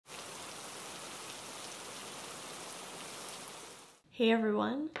Hey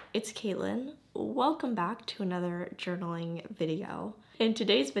everyone, it's Kaitlin. Welcome back to another journaling video. In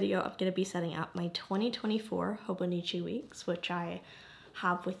today's video, I'm going to be setting up my 2024 hobonichi weeks, which I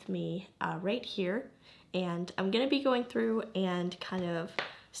have with me right here. And I'm going to be going through and kind of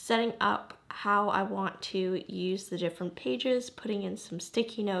setting up how I want to use the different pages, putting in some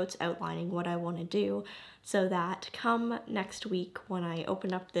sticky notes, outlining what I want to do, so that come next week when I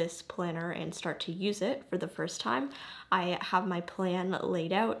open up this planner and start to use it for the first time, I have my plan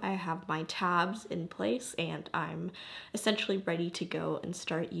laid out, I have my tabs in place, and I'm essentially ready to go and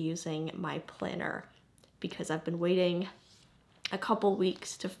start using my planner because I've been waiting a couple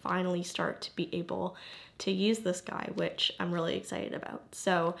weeks to finally start to be able to use this guy, which I'm really excited about.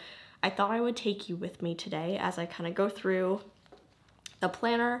 So I thought I would take you with me today as I kind of go through the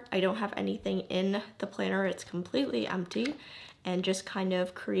planner. I don't have anything in the planner, it's completely empty, and just kind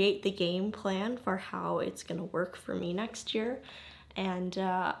of create the game plan for how it's gonna work for me next year. And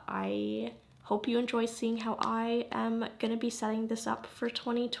I hope you enjoy seeing how I am gonna be setting this up for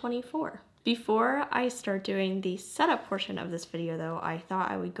 2024. Before I start doing the setup portion of this video though, I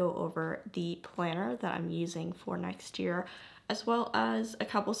thought I would go over the planner that I'm using for next year, as well as a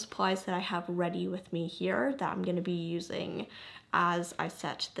couple supplies that I have ready with me here that I'm gonna be using as I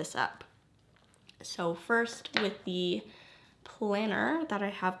set this up. So first, with the planner that I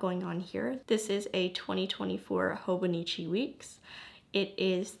have going on here, this is a 2024 hobonichi weeks. It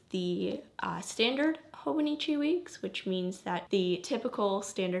is the standard hobonichi weeks, which means that the typical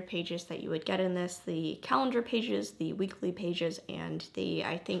standard pages that you would get in this, the calendar pages, the weekly pages, and the,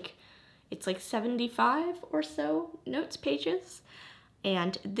 I think it's like 75 or so notes pages.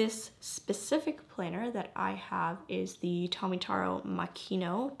 And this specific planner that I have is the Tomitaro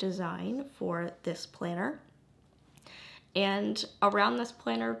Makino design for this planner. And around this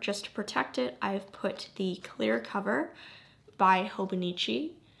planner, just to protect it, I've put the clear cover by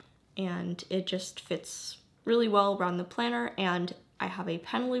Hobonichi, and it just fits really well around the planner. And I have a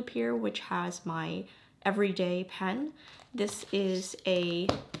pen loop here, which has my everyday pen. This is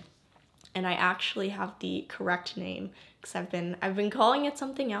and I actually have the correct name because I've been calling it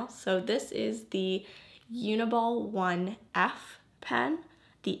something else. So this is the Uniball 1F pen.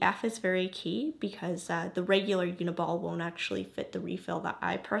 The F is very key because the regular Uniball won't actually fit the refill that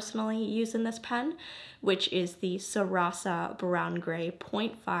I personally use in this pen, which is the Sarasa Brown Gray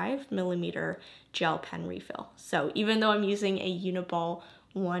 0.5 millimeter gel pen refill. So even though I'm using a Uniball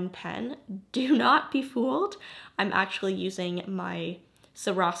 1 pen, do not be fooled. I'm actually using my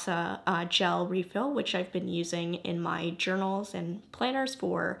Sarasa gel refill, which I've been using in my journals and planners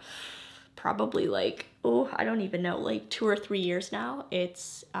for probably like, I don't even know, like 2 or 3 years now.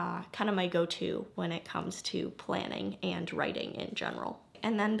 It's kind of my go-to when it comes to planning and writing in general.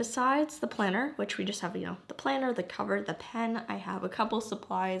 And then besides the planner, which we just have, the planner, the cover, the pen, I have a couple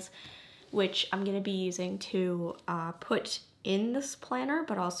supplies which I'm going to be using to put in this planner,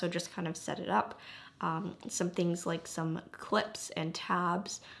 but also just kind of set it up. Some things like some clips and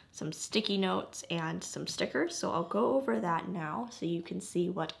tabs, some sticky notes, and some stickers. So I'll go over that now so you can see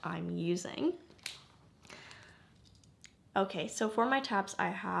what I'm using. Okay, so for my tabs, I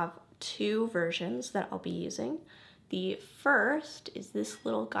have 2 versions that I'll be using. The first is this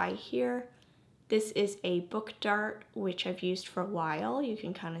little guy here. This is a book dart, which I've used for a while. You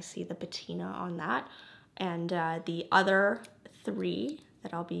can kind of see the patina on that. And the other 3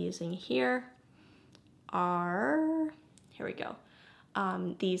 that I'll be using here are, here we go,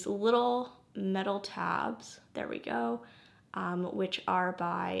 these little metal tabs, there we go, which are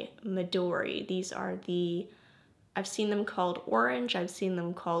by Midori. These are I've seen them called orange, I've seen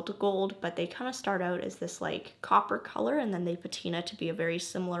them called gold, but they kind of start out as this like copper color, and then they patina to be a very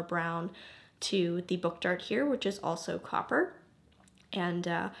similar brown to the book dart here, which is also copper. And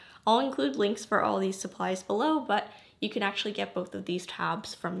I'll include links for all these supplies below, but you can actually get both of these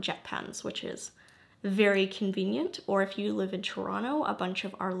tabs from Jet Pens, which is very convenient, or if you live in Toronto, a bunch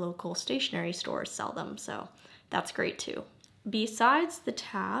of our local stationery stores sell them, so that's great too. Besides the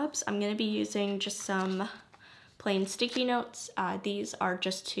tabs, I'm going to be using just some plain sticky notes. These are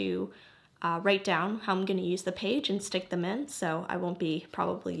just to write down how I'm going to use the page and stick them in, so I won't be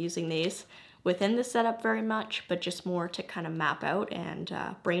probably using these within the setup very much, but just more to kind of map out and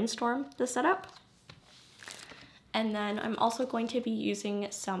brainstorm the setup. And then I'm also going to be using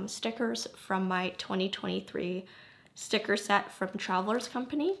some stickers from my 2023 sticker set from Travelers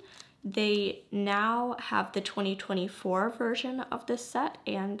Company. They now have the 2024 version of this set,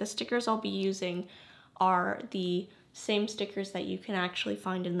 and the stickers I'll be using are the same stickers that you can actually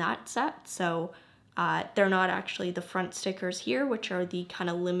find in that set. So they're not actually the front stickers here, which are the kind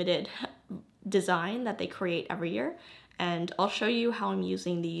of limited design that they create every year. and I'll show you how I'm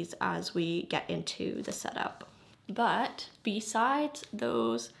using these as we get into the setup. But besides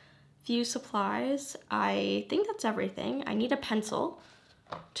those few supplies, I think that's everything. I need a pencil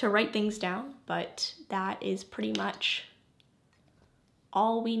to write things down, but that is pretty much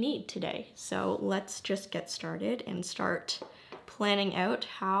all we need today. So let's just get started and start planning out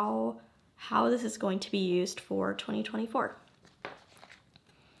how this is going to be used for 2024.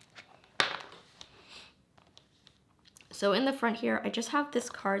 So in the front here, I just have this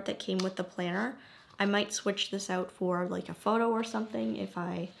card that came with the planner. I might switch this out for like a photo or something if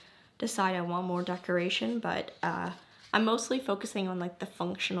I decide I want more decoration, but I'm mostly focusing on like the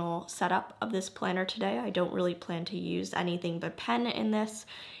functional setup of this planner today. I don't really plan to use anything but pen in this.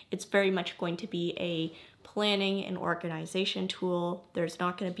 It's very much going to be a planning and organization tool. There's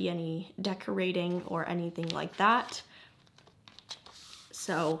not going to be any decorating or anything like that.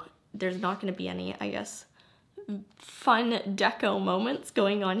 So there's not going to be any, I guess, fun deco moments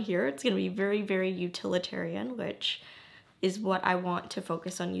going on here. It's going to be very, very utilitarian, which is what I want to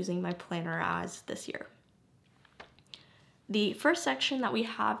focus on using my planner as this year. The first section that we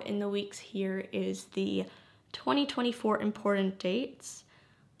have in the weeks here is the 2024 important dates.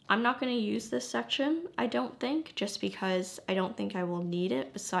 I'm not going to use this section, I don't think, just because I don't think I will need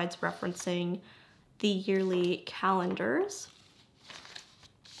it besides referencing the yearly calendars.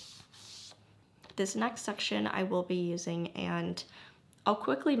 This next section I will be using, and I'll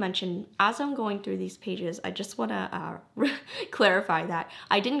quickly mention, as I'm going through these pages, I just want to clarify that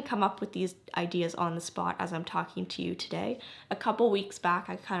I didn't come up with these ideas on the spot as I'm talking to you today. A couple weeks back,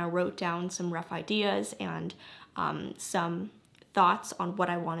 I kind of wrote down some rough ideas and some thoughts on what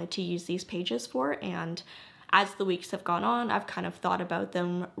I wanted to use these pages for, and as the weeks have gone on, I've kind of thought about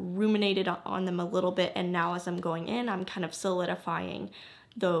them, ruminated on them a little bit, and now as I'm going in, I'm kind of solidifying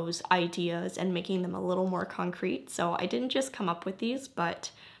those ideas and making them a little more concrete. So I didn't just come up with these, but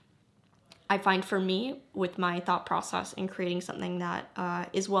I find for me, with my thought process in creating something that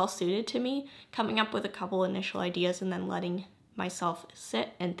is well suited to me, coming up with a couple initial ideas and then letting myself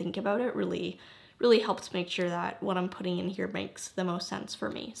sit and think about it really helps make sure that what I'm putting in here makes the most sense for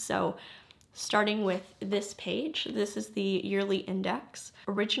me. So starting with this page, this is the yearly index.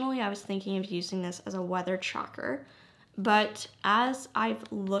 Originally, I was thinking of using this as a weather tracker, but as I've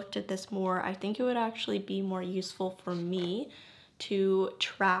looked at this more, I think it would actually be more useful for me to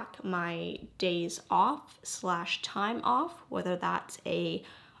track my days off / time off, whether that's a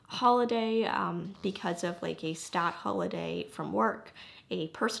holiday because of like a stat holiday from work, a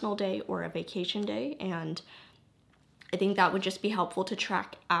personal day, or a vacation day. And I think that would just be helpful to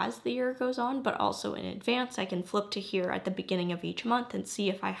track as the year goes on, but also in advance. I can flip to here at the beginning of each month and see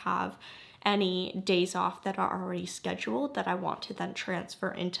if I have any days off that are already scheduled that I want to then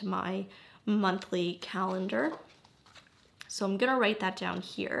transfer into my monthly calendar. So I'm gonna write that down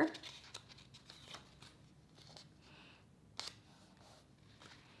here.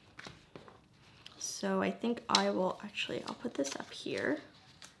 So I think I'll put this up here.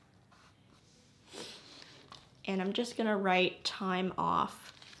 And I'm just gonna write time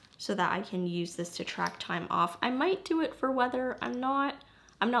off so that I can use this to track time off. I might do it for weather. I'm not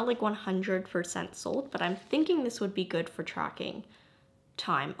like 100% sold, but I'm thinking this would be good for tracking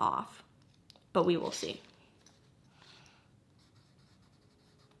time off, but we will see.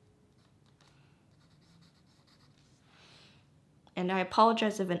 And I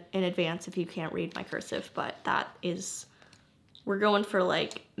apologize in advance if you can't read my cursive, but we're going for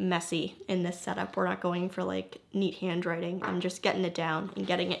like messy in this setup. We're not going for like neat handwriting. I'm just getting it down and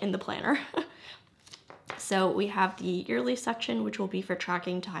getting it in the planner. So we have the yearly section, which will be for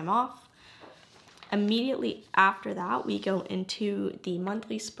tracking time off. Immediately after that, we go into the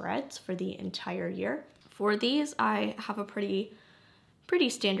monthly spreads for the entire year. For these, I have a pretty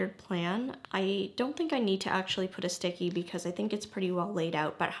standard plan. I don't think I need to actually put a sticky because I think it's pretty well laid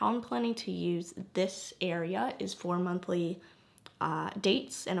out, but how I'm planning to use this area is for monthly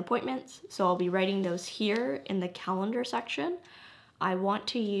dates and appointments. So I'll be writing those here in the calendar section. I want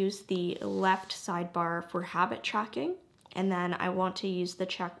to use the left sidebar for habit tracking, and then I want to use the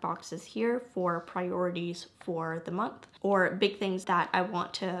check boxes here for priorities for the month, or big things that I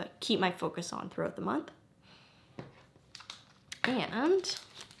want to keep my focus on throughout the month. And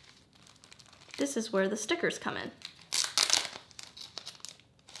this is where the stickers come in.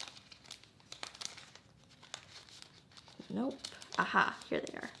 Nope. Aha, here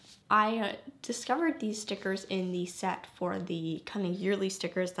they are. I discovered these stickers in the set for the kind of yearly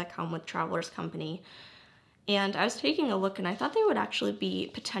stickers that come with Traveler's Company. And I was taking a look and I thought they would actually be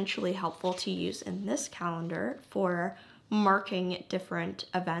potentially helpful to use in this calendar for marking different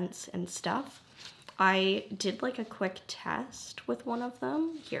events and stuff. I did like a quick test with one of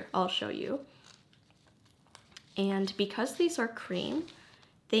them. Here, I'll show you. And because these are cream,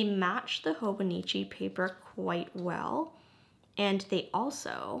 they match the hobonichi paper quite well. And they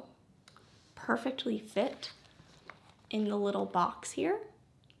also perfectly fit in the little box here,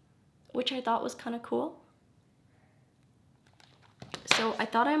 which I thought was kind of cool. So I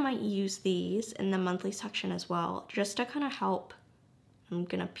thought I might use these in the monthly section as well, just to kind of help. I'm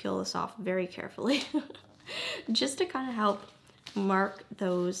gonna peel this off very carefully, just to kind of help mark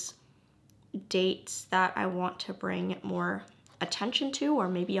those dates that I want to bring more attention to, or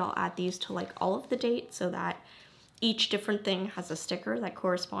maybe I'll add these to like all of the dates so that each different thing has a sticker that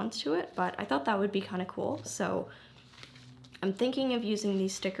corresponds to it, but I thought that would be kind of cool. So I'm thinking of using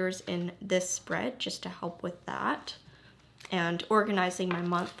these stickers in this spread just to help with that and organizing my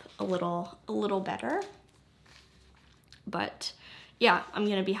month a little better. But yeah, I'm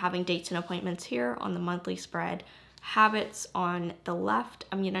gonna be having dates and appointments here on the monthly spread. Habits on the left,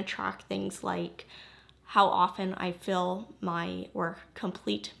 I'm gonna track things like how often I fill my or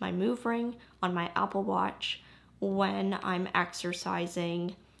complete my move ring on my Apple Watch, when I'm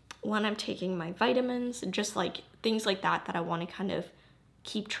exercising, when I'm taking my vitamins, just like things like that that I want to kind of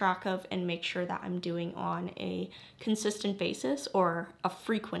keep track of and make sure that I'm doing on a consistent basis or a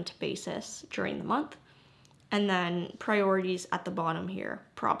frequent basis during the month. And then priorities at the bottom here,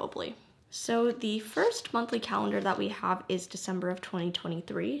 probably. So the first monthly calendar that we have is December of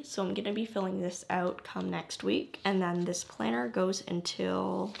 2023. So I'm gonna be filling this out come next week. And then this planner goes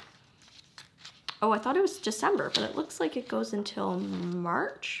until, oh, I thought it was December, but it looks like it goes until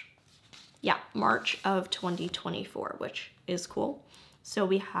March. Yeah, March of 2024, which is cool. So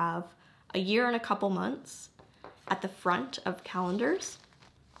we have a year and a couple months at the front of calendars.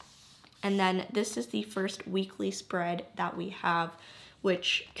 And then this is the first weekly spread that we have,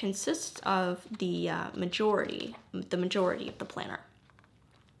 which consists of the majority of the planner.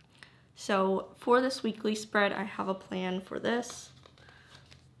 So for this weekly spread, I have a plan for this.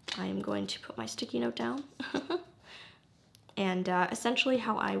 I am going to put my sticky note down. And essentially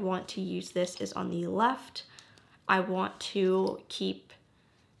how I want to use this is on the left. I want to keep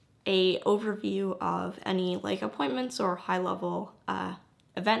a overview of any like appointments or high level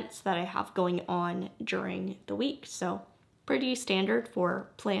events that I have going on during the week. So pretty standard for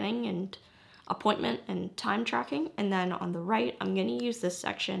planning and appointment and time tracking. And then on the right, I'm going to use this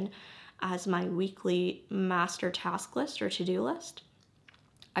section as my weekly master task list or to-do list.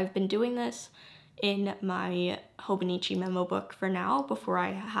 I've been doing this in my hobonichi memo book for now before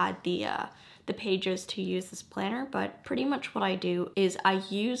I had the pages to use this planner, but pretty much what I do is I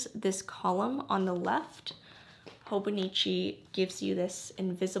use this column on the left. Hobonichi gives you this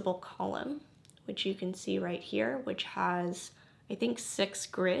invisible column, which you can see right here, which has, I think, 6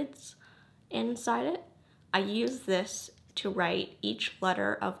 grids inside it. I use this to write each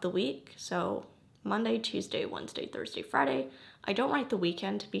letter of the week. So Monday, Tuesday, Wednesday, Thursday, Friday. I don't write the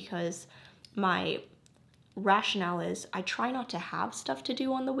weekend because my rationale is I try not to have stuff to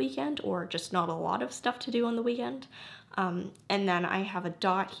do on the weekend, or just not a lot of stuff to do on the weekend. And then I have a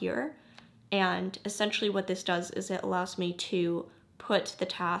dot here. And essentially what this does is it allows me to put the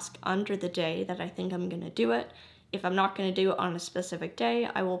task under the day that I think I'm gonna do it. If I'm not gonna do it on a specific day,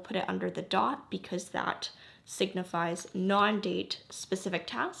 I will put it under the dot because that signifies non-date specific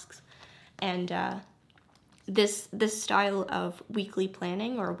tasks. And this style of weekly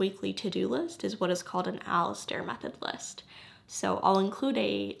planning or weekly to-do list is what is called an Alistair method list. So I'll include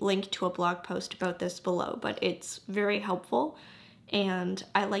a link to a blog post about this below, but it's very helpful and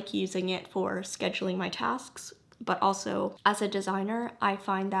I like using it for scheduling my tasks. But also as a designer, I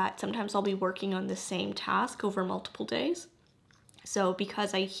find that sometimes I'll be working on the same task over multiple days. So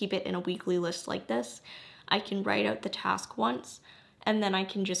because I keep it in a weekly list like this, I can write out the task once and then I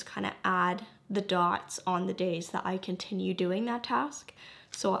can just kind of add the dots on the days that I continue doing that task.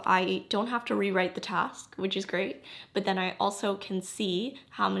 So I don't have to rewrite the task, which is great, but then I also can see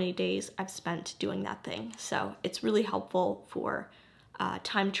how many days I've spent doing that thing. So it's really helpful for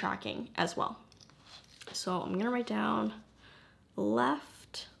time tracking as well. So I'm gonna write down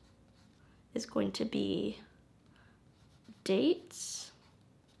left is going to be dates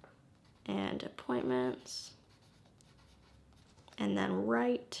and appointments, and then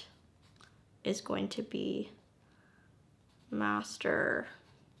right is going to be master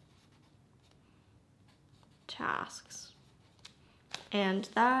tasks. And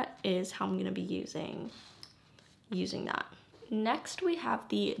that is how I'm going to be using that. Next we have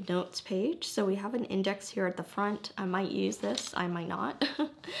the notes page. So we have an index here at the front. I might use this, I might not.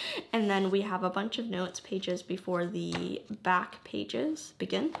 And then we have a bunch of notes pages before the back pages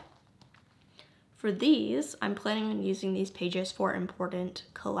begin. For these, I'm planning on using these pages for important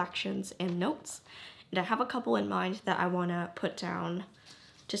collections and notes. And I have a couple in mind that I want to put down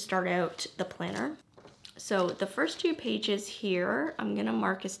to start out the planner. So the first 2 pages here, I'm going to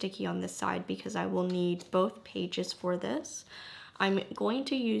mark a sticky on this side because I will need both pages for this. I'm going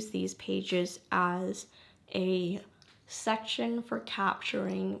to use these pages as a section for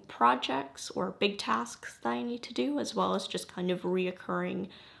capturing projects or big tasks that I need to do, as well as just kind of reoccurring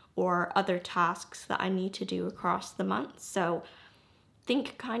or other tasks that I need to do across the month. So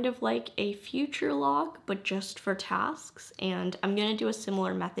think kind of like a future log, but just for tasks. And I'm gonna do a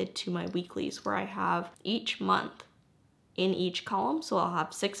similar method to my weeklies where I have each month in each column. So I'll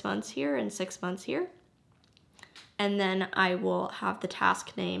have 6 months here and 6 months here. And then I will have the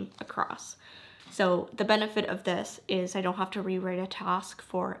task name across. So the benefit of this is I don't have to rewrite a task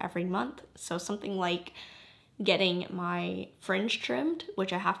for every month. So something like getting my fringe trimmed,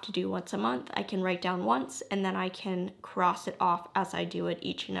 which I have to do once a month, I can write down once and then I can cross it off as I do it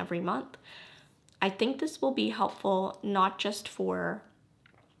each and every month. I think this will be helpful not just for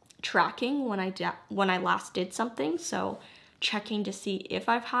tracking when I last did something, so checking to see if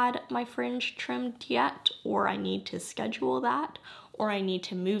I've had my fringe trimmed yet, or I need to schedule that, or I need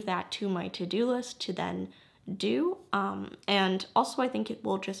to move that to my to-do list to then do. And also I think it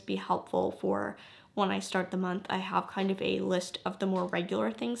will just be helpful for when I start the month, I have kind of a list of the more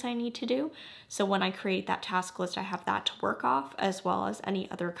regular things I need to do. So when I create that task list, I have that to work off, as well as any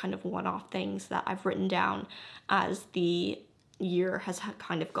other kind of one-off things that I've written down as the year has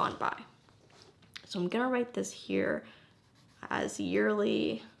kind of gone by. So I'm gonna write this here as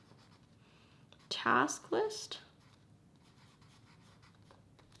yearly task list.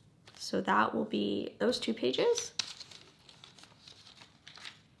 So that will be those 2 pages.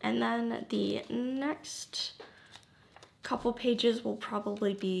 And then the next couple pages will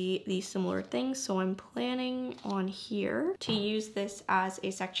probably be these similar things. So I'm planning on here to use this as a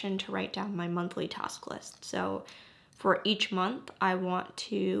section to write down my monthly task list. So for each month, I want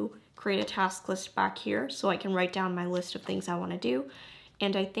to create a task list back here so I can write down my list of things I want to do.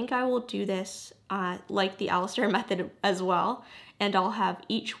 And I think I will do this like the Alistair method as well. And I'll have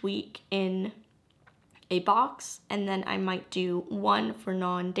each week in a box, and then I might do one for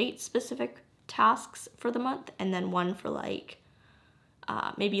non-date specific tasks for the month, and then one for like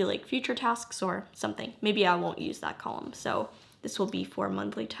maybe like future tasks or something. Maybe I won't use that column. So this will be for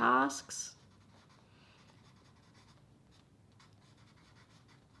monthly tasks.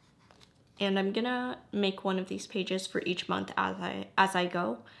 And I'm gonna make one of these pages for each month as I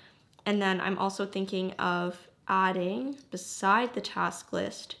go. And then I'm also thinking of adding, beside the task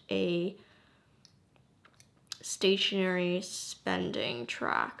list, a stationary spending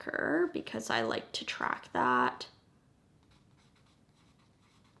tracker because I like to track that,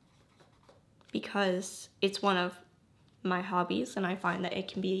 because it's one of my hobbies and I find that it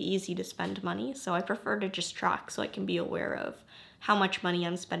can be easy to spend money. So I prefer to just track so I can be aware of how much money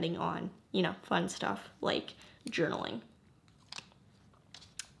I'm spending on, you know, fun stuff like journaling.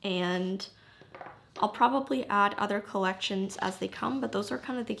 And I'll probably add other collections as they come, but those are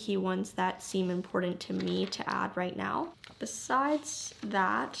kind of the key ones that seem important to me to add right now. Besides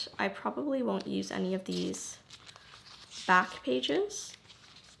that, I probably won't use any of these back pages,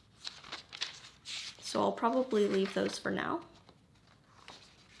 so I'll probably leave those for now.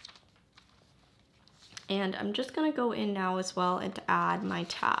 And I'm just gonna go in now as well and add my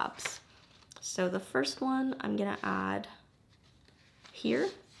tabs. So the first one I'm gonna add here.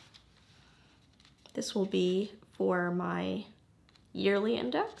 This will be for my yearly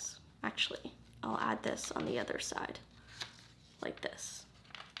index. Actually, I'll add this on the other side, like this.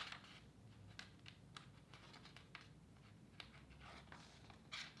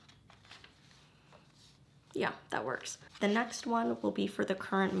 Yeah, that works. The next one will be for the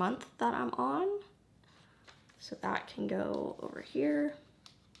current month that I'm on. So that can go over here.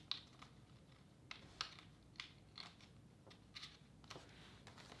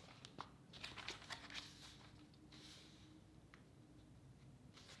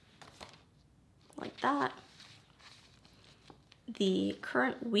 Like that. The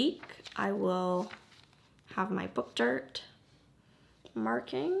current week, I will have my book dirt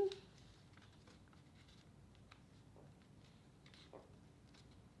marking.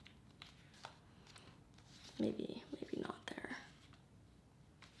 Maybe not there.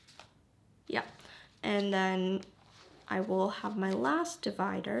 Yeah, and then I will have my last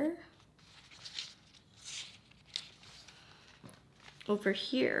divider over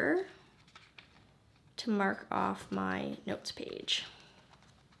here to mark off my notes page.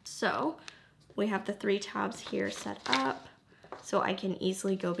 So we have the 3 tabs here set up. so I can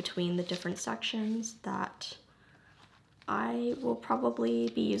easily go between the different sections that I will probably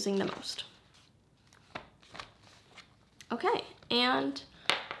be using the most. Okay, and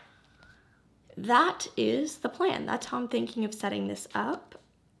that is the plan. That's how I'm thinking of setting this up.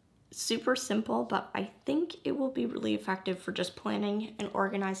 Super simple, but I think it will be really effective for just planning and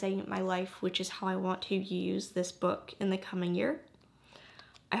organizing my life, which is how I want to use this book in the coming year.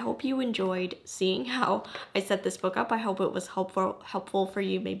 I hope you enjoyed seeing how I set this book up. I hope it was helpful for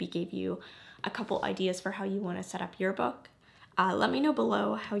you, maybe gave you a couple ideas for how you want to set up your book. Let me know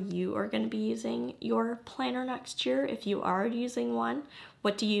below how you are going to be using your planner next year, if you are using one.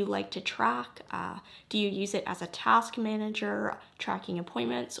 What do you like to track? Do you use it as a task manager, tracking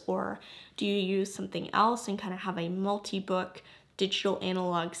appointments, or do you use something else and kind of have a multi-book digital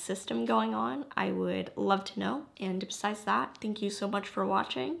analog system going on? I would love to know. And besides that, thank you so much for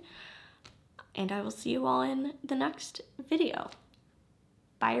watching, and I will see you all in the next video.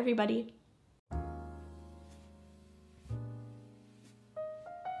 Bye, everybody.